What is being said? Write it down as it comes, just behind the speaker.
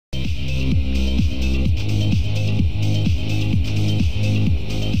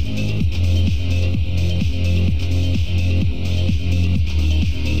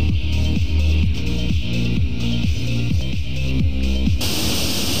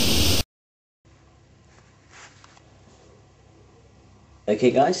Okay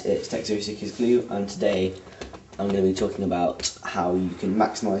guys, it's Tech06 Glue, and today I'm going to be talking about how you can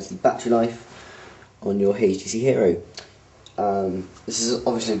maximise the battery life on your HTC Hero. This is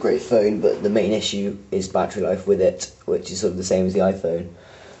obviously a great phone, but the main issue is battery life with it, which is sort of the same as the iPhone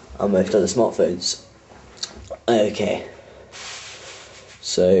and most other smartphones. Okay,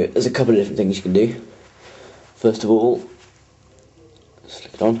 so there's a couple of different things you can do. First of all, just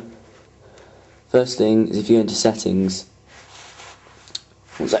flick it on. First thing is if you go into settings.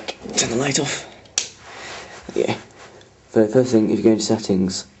 One sec, turn the light off. Okay. So first thing, if you go into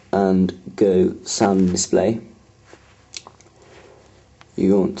settings and go sound and display,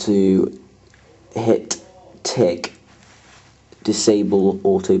 you want to hit tick disable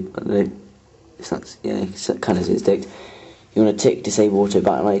auto. I don't know if that's, yeah, it kind of says ticked. You want to tick disable auto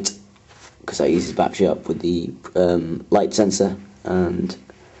backlight because that uses battery up with the light sensor, and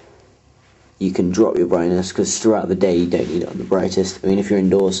you can drop your brightness because throughout the day you don't need it on the brightest. I mean, if you're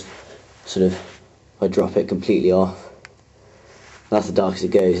indoors, sort of, if I drop it completely off, that's the darkest it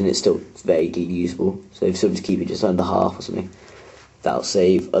goes, and it's still vaguely usable. So if you sort of keep it just under half or something, that'll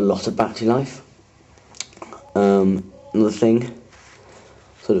save a lot of battery life. Another thing,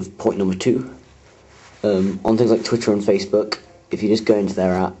 sort of point number 2, on things like Twitter and Facebook, if you just go into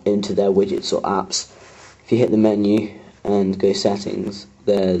their app, into their widgets or apps, if you hit the menu and go settings,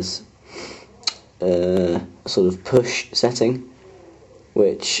 there's a sort of push setting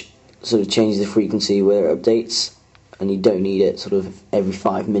which sort of changes the frequency where it updates, and you don't need it sort of every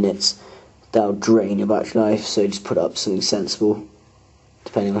 5 minutes. That'll drain your battery life, so just put up something sensible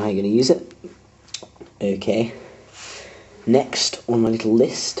depending on how you're going to use it. Okay, next on my little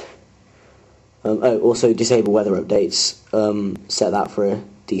list, also disable weather updates, set that for a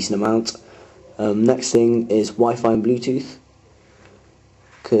decent amount. Next thing is Wi-Fi and Bluetooth,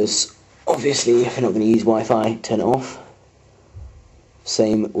 because obviously, if you're not going to use Wi-Fi, turn it off.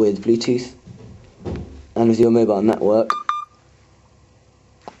 Same with Bluetooth. And with your mobile network,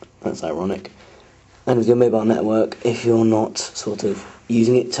 that's ironic. And with your mobile network, if you're not sort of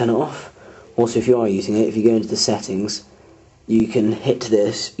using it, turn it off. Also, if you are using it, if you go into the settings, you can hit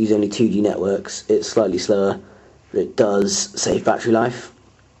this, use only 2G networks. It's slightly slower, but it does save battery life.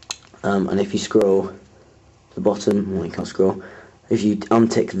 And if you scroll to the bottom, well, you can't scroll. If you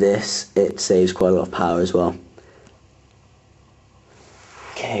untick this, it saves quite a lot of power as well.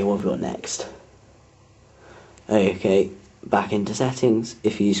 Okay, what have we got next? Okay, back into settings.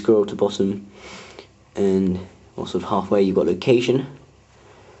 If you scroll to the bottom and sort of halfway, you've got location.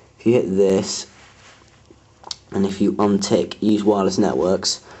 If you hit this, and if you untick use wireless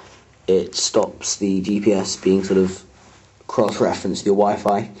networks, it stops the GPS being sort of cross-referenced to your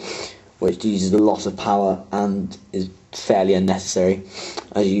Wi-Fi, which uses a lot of power and is fairly unnecessary,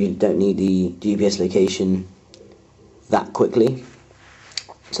 as you don't need the GPS location that quickly.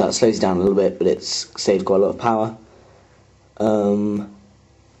 So that slows it down a little bit, but it's saved quite a lot of power. And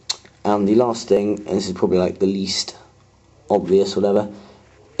the last thing, and this is probably like the least obvious or whatever,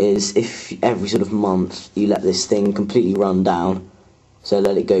 is if every sort of month you let this thing completely run down, so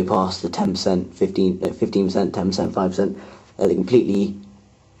let it go past the 10%, 15%, 10%, 5%, let it completely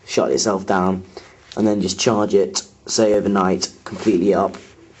shut itself down, and then just charge it, say overnight, completely up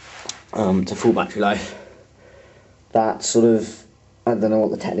to full battery life. That sort of, I don't know what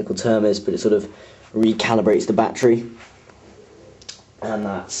the technical term is, but it sort of recalibrates the battery, and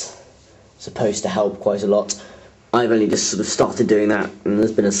that's supposed to help quite a lot. I've only just sort of started doing that, and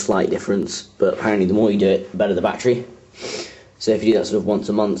there's been a slight difference, but apparently the more you do it, the better the battery. So if you do that sort of once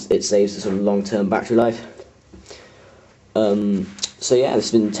a month, it saves the sort of long-term battery life. So yeah,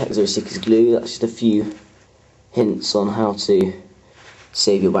 this has been Tech06 Glue. That's just a few hints on how to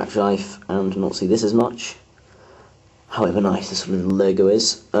save your battery life and not see this as much, however nice this sort of logo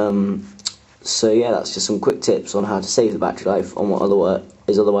is. So yeah, that's just some quick tips on how to save the battery life on what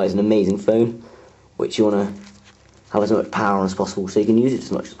is otherwise an amazing phone, which you want to have as much power as possible so you can use it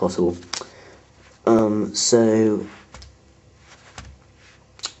as much as possible. So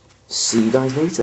see you guys later.